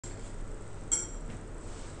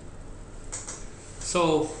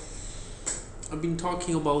So I've been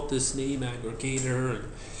talking about this name aggregator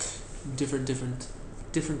and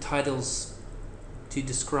different titles to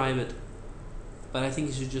describe it, but I think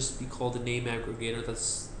it should just be called a name aggregator.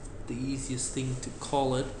 That's the easiest thing to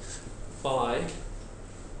call it by. Let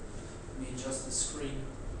me adjust the screen.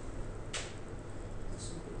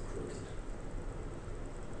 It's a bit crooked.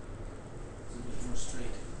 It's a bit more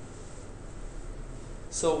straight.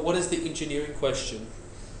 So what is the engineering question?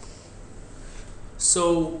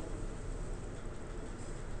 So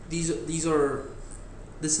this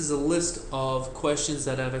is a list of questions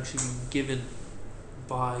that have actually been given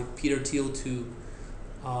by Peter Thiel to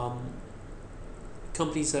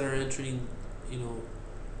companies that are entering,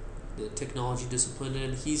 the technology discipline,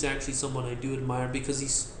 and he's actually someone I do admire because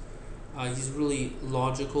he's really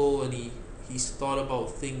logical and he's thought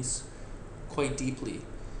about things quite deeply.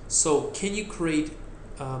 So, can you create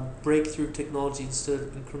breakthrough technology instead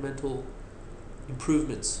of incremental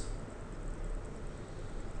improvements?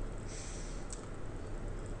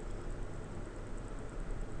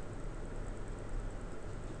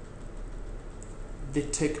 The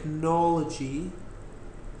technology,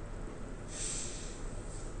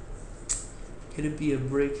 can it be a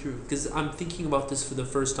breakthrough? Because I'm thinking about this for the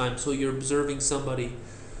first time. So you're observing somebody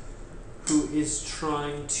who is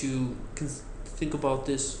trying to think about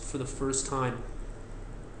this for the first time.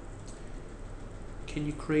 Can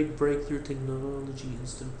you create breakthrough technology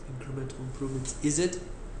instead of incremental improvements? Is it?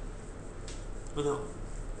 Or no?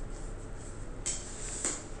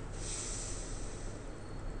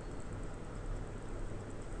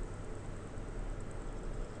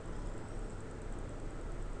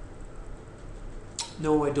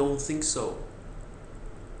 No, I don't think so.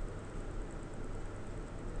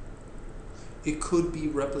 It could be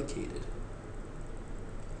replicated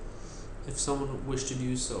if someone wished to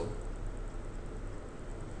do so.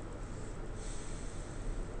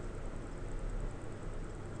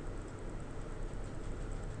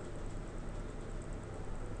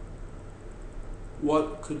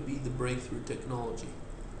 What could be the breakthrough technology?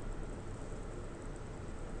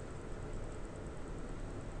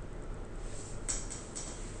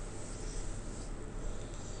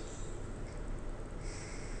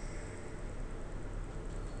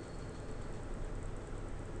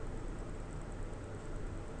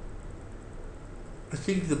 I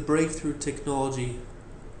think the breakthrough technology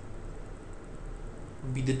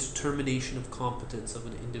would be the determination of competence of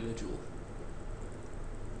an individual.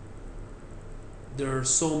 There are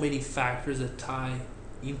so many factors that tie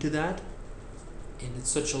into that, and it's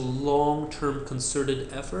such a long-term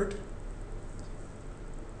concerted effort.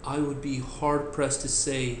 I would be hard-pressed to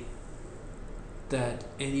say that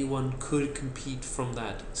anyone could compete from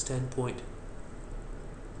that standpoint.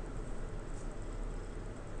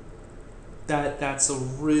 That's a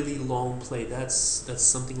really long play. That's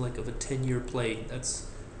something like of a 10-year play. That's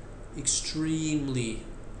extremely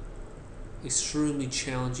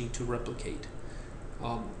challenging to replicate.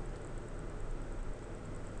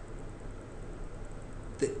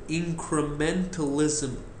 The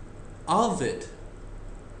incrementalism of it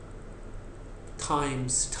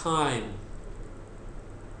times time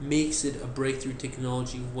makes it a breakthrough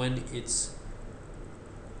technology when it's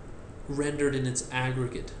rendered in its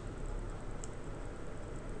aggregate.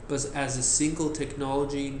 But as a single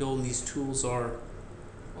technology, no, these tools are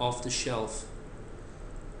off the shelf.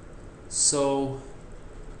 So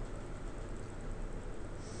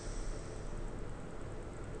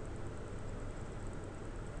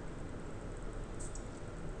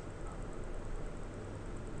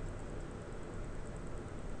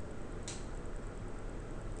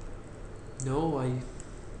no,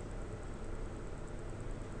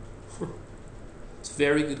 it's a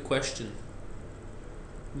very good question.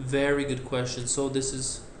 Very good question. So this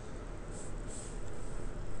is,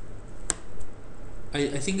 I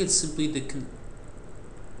think it's simply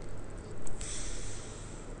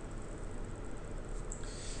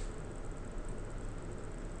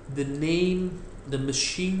the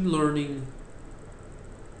machine learning,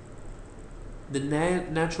 the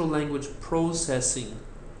natural language processing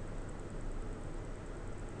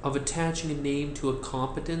of attaching a name to a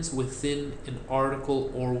competence within an article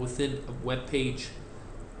or within a web page.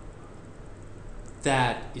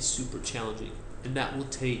 That is super challenging, and that will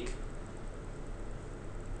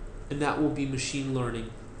be machine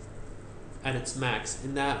learning at its max,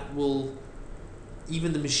 and that will,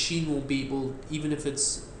 even the machine will be able, even if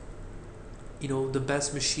it's the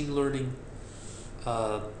best machine learning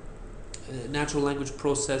natural language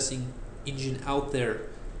processing engine out there,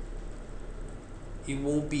 it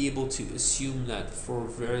won't be able to assume that for a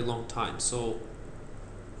very long time. So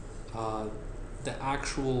the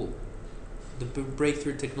actual the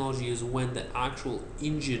breakthrough technology is when the actual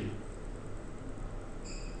engine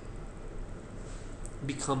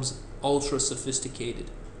becomes ultra sophisticated,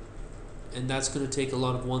 and that's going to take a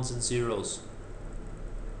lot of ones and zeros.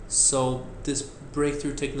 So this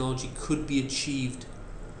breakthrough technology could be achieved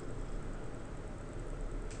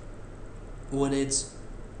when it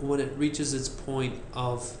reaches its point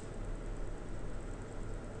of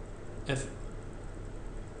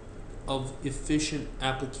efficient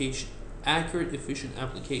application, accurate efficient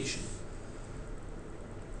application.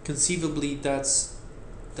 Conceivably, that's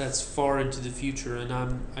far into the future, and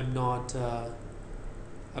I'm not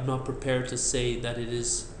prepared to say that it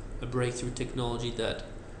is a breakthrough technology that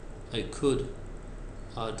I could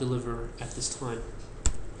deliver at this time.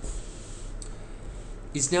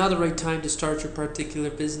 Is now the right time to start your particular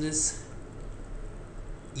business?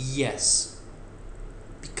 Yes,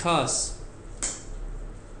 because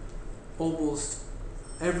almost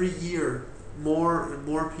every year more and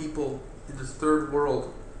more people in this third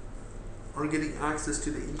world are getting access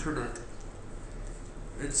to the internet.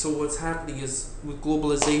 And so what's happening is, with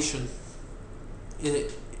globalization,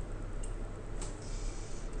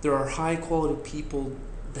 there are high quality people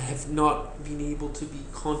that have not been able to be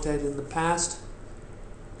contacted in the past,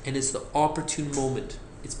 and it's the opportune moment.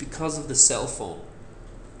 It's because of the cell phone,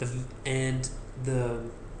 and the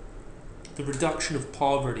reduction of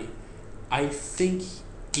poverty. I think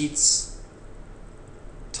it's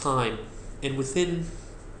time, and within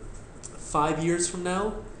 5 years from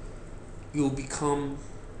now, you'll become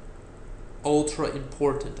ultra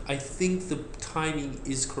important. I think the timing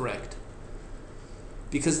is correct,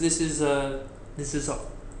 because the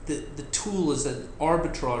tool is an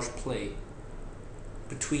arbitrage play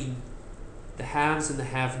between the haves and the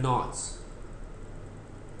have-nots,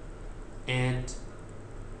 and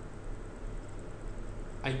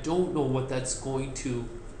I don't know what that's going to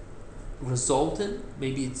result in.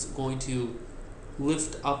 Maybe it's going to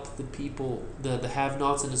lift up the people, the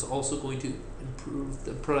have-nots, and is also going to improve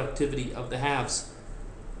the productivity of the haves.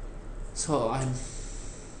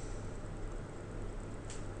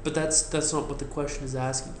 But that's not what the question is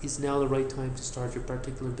asking. Is now the right time to start your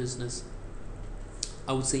particular business?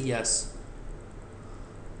 I would say yes.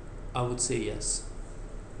 I would say yes.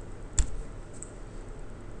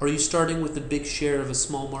 Are you starting with a big share of a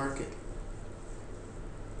small market?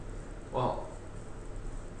 Well,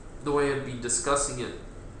 the way I've been discussing it,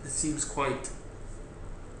 it seems quite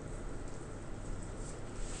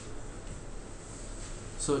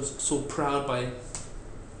so proud by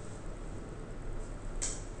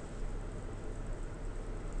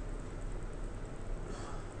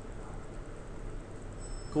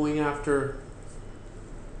going after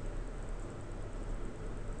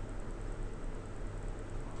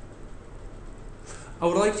I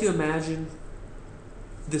would like to imagine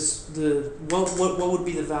what would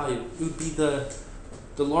be the value? It would be the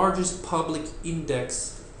largest public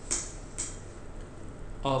index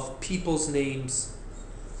of people's names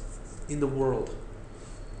in the world.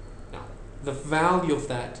 Now, the value of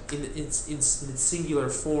that in its singular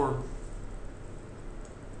form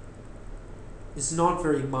is not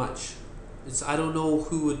very much. I don't know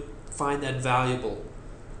who would find that valuable,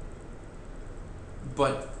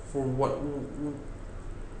 but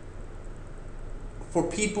for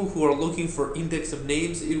people who are looking for index of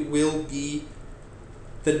names, it will be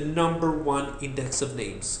the number one index of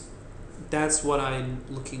names. That's what I'm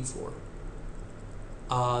looking for.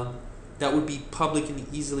 That would be public and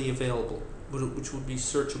easily available, which would be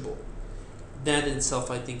searchable. That in itself,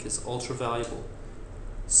 I think, is ultra valuable.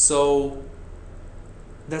 So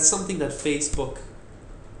that's something that Facebook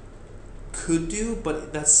could do,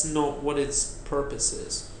 but that's not what its purpose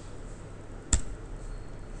is.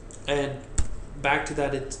 And back to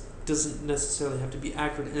that, it doesn't necessarily have to be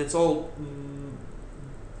accurate, and it's all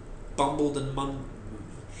bumbled and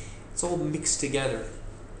it's all mixed together,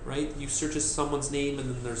 right? You search someone's name,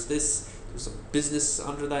 and then there's a business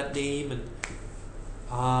under that name, and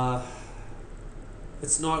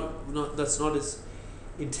that's not its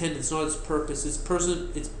intent. It's not its purpose. It's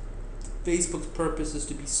Facebook's purpose is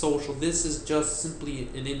to be social. This is just simply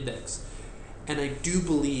an index, and I do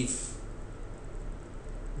believe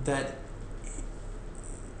that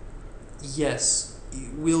yes,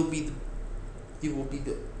 it will be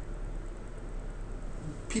the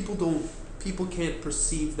people can't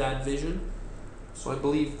perceive that vision, so I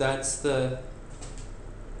believe that's the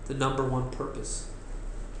number one purpose.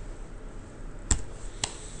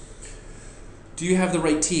 Do you have the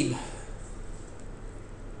right team?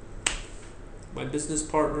 My business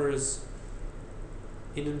partner is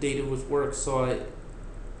inundated with work, so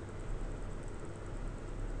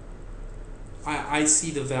I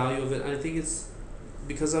see the value of it. I think it's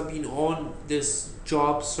because I've been on this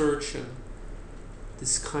job search and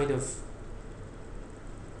this kind of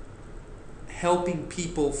helping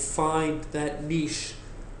people find that niche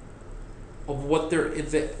of what they're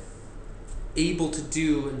able to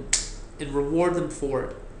do, and reward them for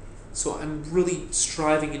it. So I'm really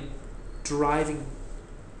striving and driving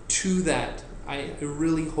to that. I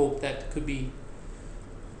really hope that could be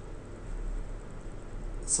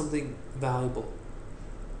something valuable.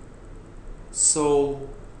 So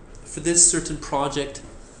for this certain project,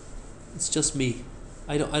 it's just me.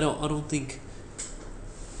 I don't think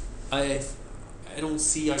I don't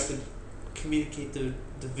see I could communicate the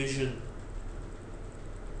vision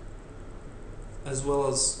as well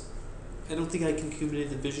as I don't think I can communicate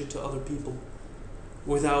the vision to other people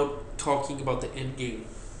without talking about the end game.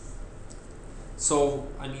 So,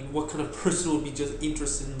 I mean, what kind of person would be just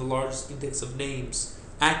interested in the largest index of names,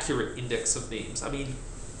 accurate index of names? I mean,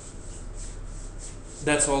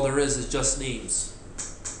 that's all there is just names.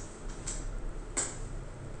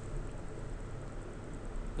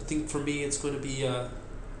 I think for me it's going to be a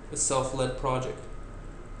self-led project.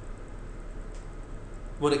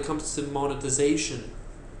 When it comes to monetization,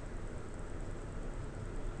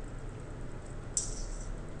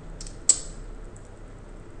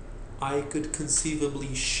 I could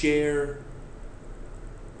conceivably share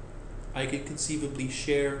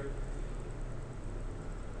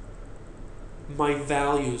my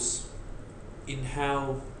values in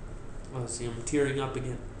how, see, I'm tearing up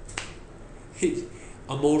again. It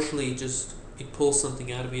emotionally just, it pulls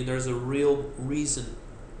something out of me, and there's a real reason.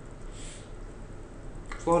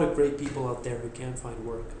 There's a lot of great people out there who can't find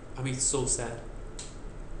work. I mean, it's so sad.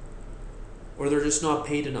 Or they're just not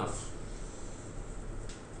paid enough.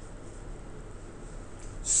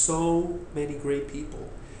 So many great people.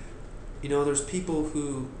 You know, there's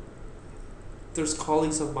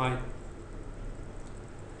colleagues of mine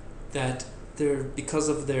that because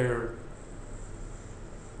of their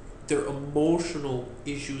emotional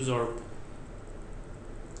issues are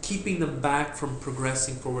keeping them back from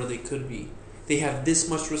progressing for where they could be. They have this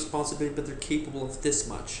much responsibility, but they're capable of this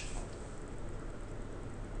much.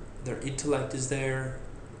 Their intellect is there,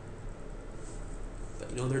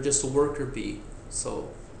 but they're just a worker bee.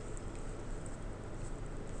 So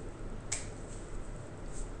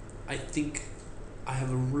I think I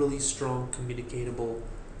have a really strong communicatable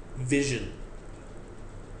vision.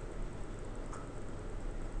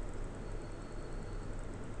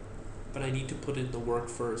 But I need to put in the work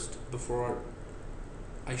first before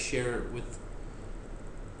I share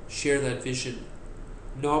that vision.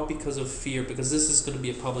 Not because of fear, because this is going to be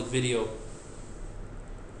a public video,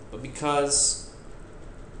 but because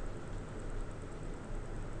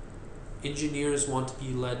engineers want to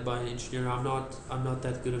be led by an engineer. I'm not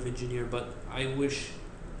that good of engineer, but I wish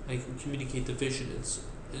I could communicate the vision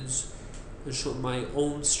and show my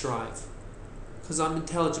own strive. Because I'm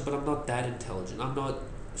intelligent, but I'm not that intelligent. I'm not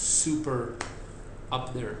super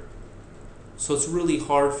up there. So it's really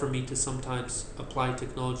hard for me to sometimes apply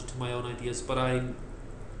technology to my own ideas, but I'm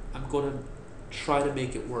going to try to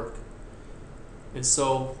make it work. And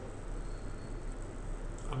so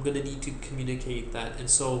I'm going to need to communicate that. And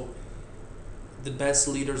so the best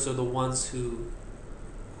leaders are the ones who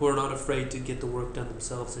are not afraid to get the work done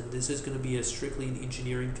themselves. And this is going to be a strictly an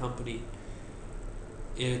engineering company.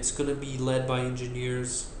 It's going to be led by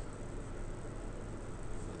engineers.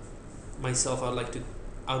 Myself, I'd like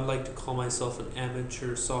to call myself an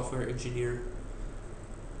amateur software engineer.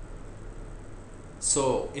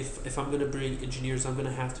 So if I'm going to bring engineers, I'm going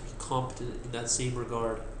to have to be competent in that same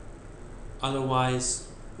regard. Otherwise,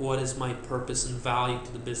 what is my purpose and value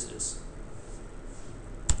to the business?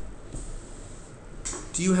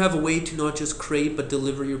 Do you have a way to not just create but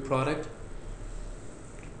deliver your product?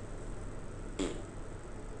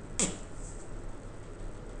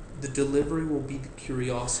 The delivery will be the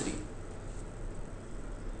curiosity.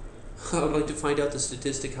 I would like to find out the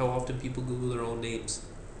statistic how often people Google their own names.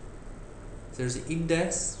 There's an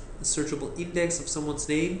index, a searchable index of someone's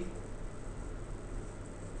name,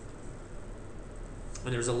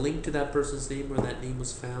 and there's a link to that person's name where that name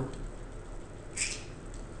was found.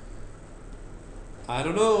 I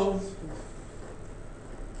don't know.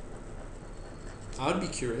 I'd be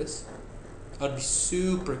curious. I'd be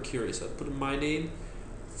super curious. I'd put in my name,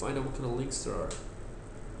 find out what kind of links there are.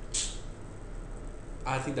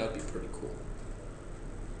 I think that would be pretty cool.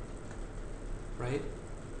 Right?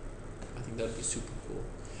 I think that would be super cool.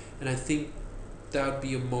 And I think that would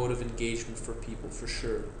be a mode of engagement for people, for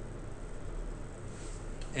sure.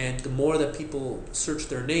 And the more that people search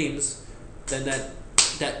their names, then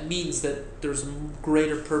that means that there's a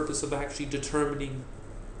greater purpose of actually determining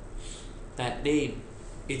that name.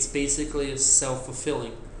 It's basically a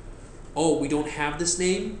self-fulfilling. Oh, we don't have this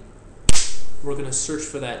name? We're going to search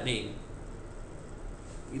for that name.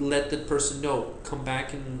 We let the person know, come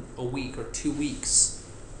back in a week or 2 weeks.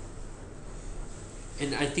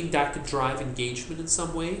 And I think that could drive engagement in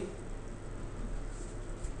some way.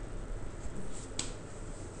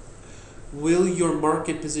 Will your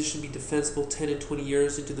market position be defensible 10 and 20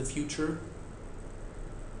 years into the future?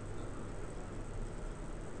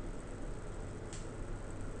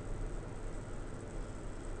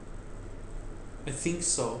 I think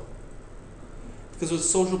so. Because with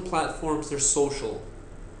social platforms, they're social.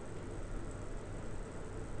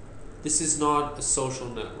 This is not a social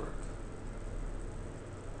network.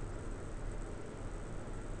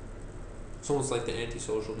 It's almost like the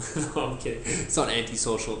antisocial. No, I'm kidding. It's not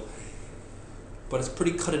antisocial. But it's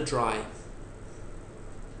pretty cut and dry.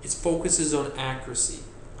 It focuses on accuracy.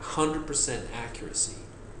 100% accuracy.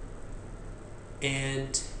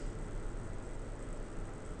 And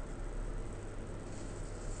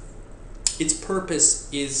its purpose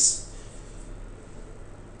is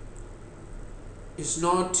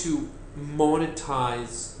not to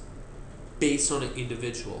monetize based on an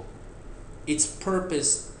individual. Its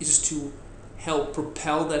purpose is to help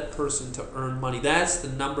propel that person to earn money. That's the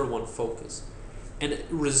number one focus. And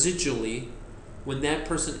residually, when that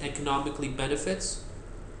person economically benefits,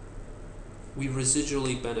 we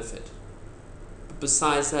residually benefit. But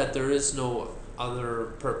besides that, there is no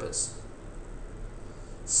other purpose.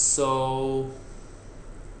 So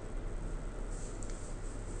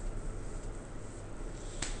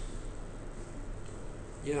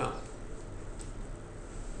yeah.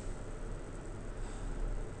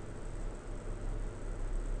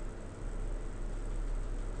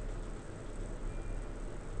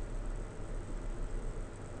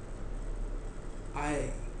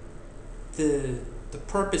 The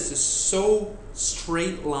purpose is so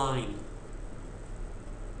straight line.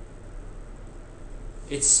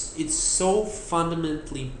 It's so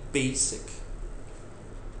fundamentally basic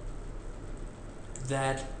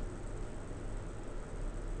that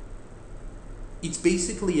it's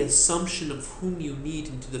basically assumption of whom you need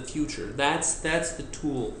into the future. That's the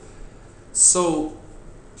tool. So,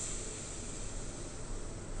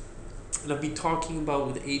 and I've been talking about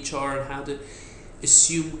with HR and how to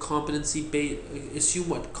assume assume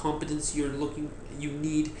what competency you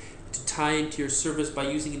need to tie into your service by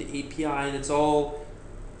using an API, and it's all,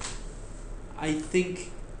 I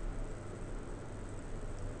think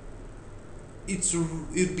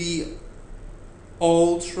it'd be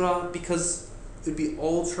ultra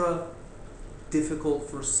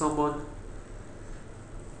difficult for someone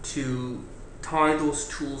to tie those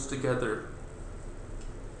tools together.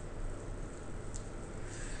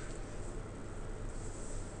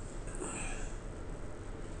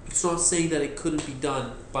 It's not saying that it couldn't be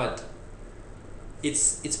done, but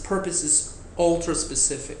its purpose is ultra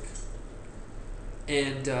specific.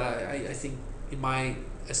 And I think, in my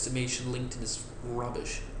estimation, LinkedIn is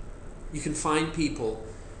rubbish. You can find people,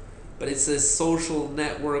 but it's a social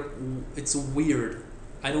network. It's weird.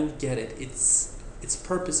 I don't get it. Its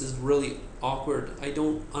purpose is really awkward. I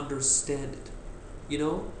don't understand it. You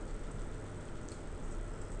know?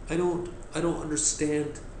 I don't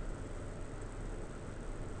understand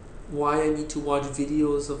why I need to watch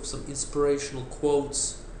videos of some inspirational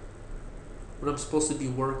quotes when I'm supposed to be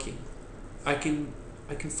working. I can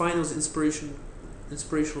find those inspirational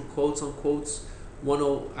quotes on quotes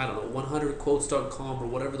 100quotes.com or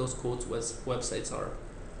whatever those quotes websites are.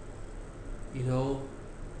 You know,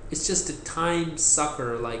 it's just a time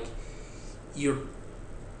sucker. Like,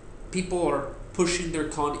 people are pushing their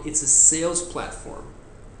content. It's a sales platform.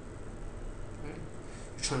 Right?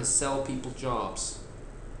 You're trying to sell people jobs.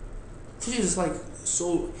 It's like it's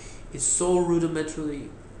so rudimentarily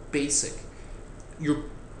basic. You're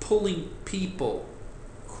pulling people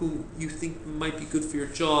who you think might be good for your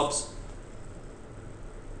jobs,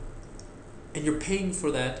 and you're paying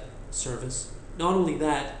for that service. Not only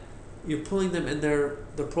that, you're pulling them, and their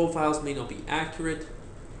profiles may not be accurate.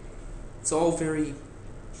 It's all very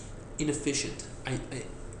inefficient,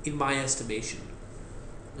 in my estimation.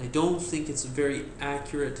 I don't think it's very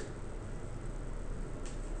accurate.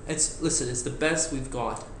 It's the best we've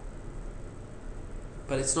got,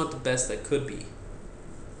 but it's not the best that could be.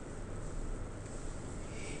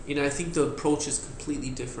 You know, I think the approach is completely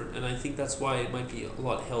different, and I think that's why it might be a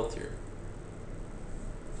lot healthier.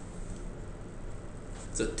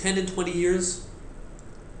 So 10 and 20 years,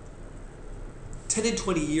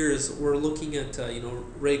 we're looking at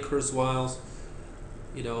Ray Kurzweil's,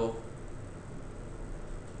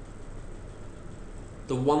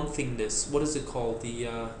 the one thingness. What is it called? The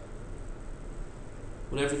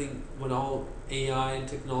when all AI and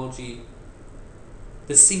technology,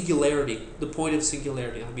 the singularity, the point of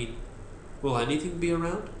singularity. I mean, will anything be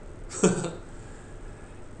around?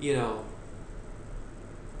 You know.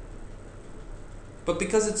 But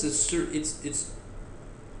because it's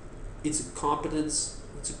a competence,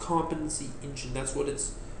 it's a competency engine. That's what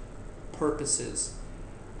its purpose is.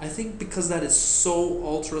 I think because that is so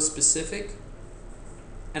ultra specific,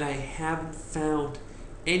 and I haven't found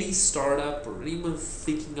any startup or anyone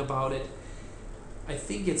thinking about it. I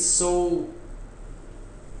think it's so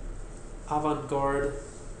avant-garde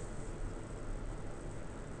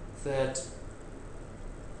that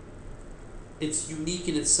it's unique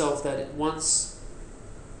in itself, that once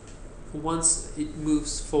it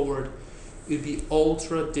moves forward, it would be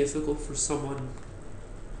ultra difficult for someone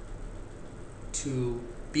to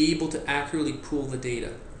be able to accurately pool the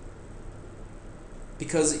data,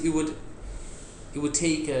 because it would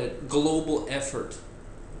take a global effort,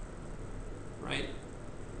 right?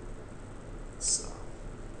 So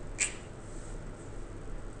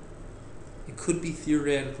it could be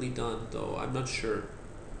theoretically done, though I'm not sure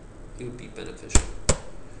it would be beneficial.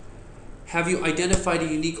 Have you identified a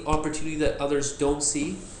unique opportunity that others don't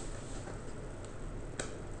see?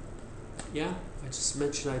 Yeah, I just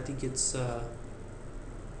mentioned. I think it's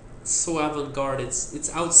so avant-garde. It's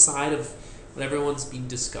outside of what everyone's been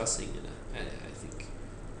discussing, and I think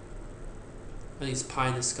it's pie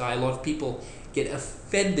in the sky. A lot of people get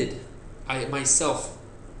offended. I myself,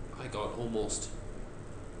 I got almost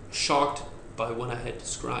shocked by what I had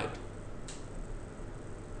described.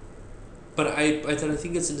 But I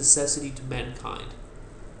think it's a necessity to mankind.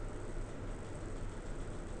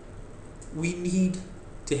 We need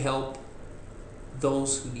to help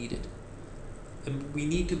those who need it. And we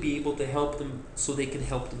need to be able to help them so they can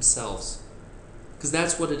help themselves. Because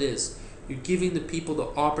that's what it is. You're giving the people the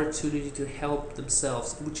opportunity to help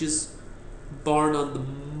themselves, which is bar none the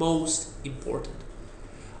most important.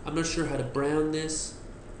 I'm not sure how to brand this,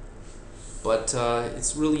 but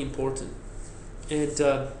it's really important. And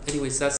anyways, that's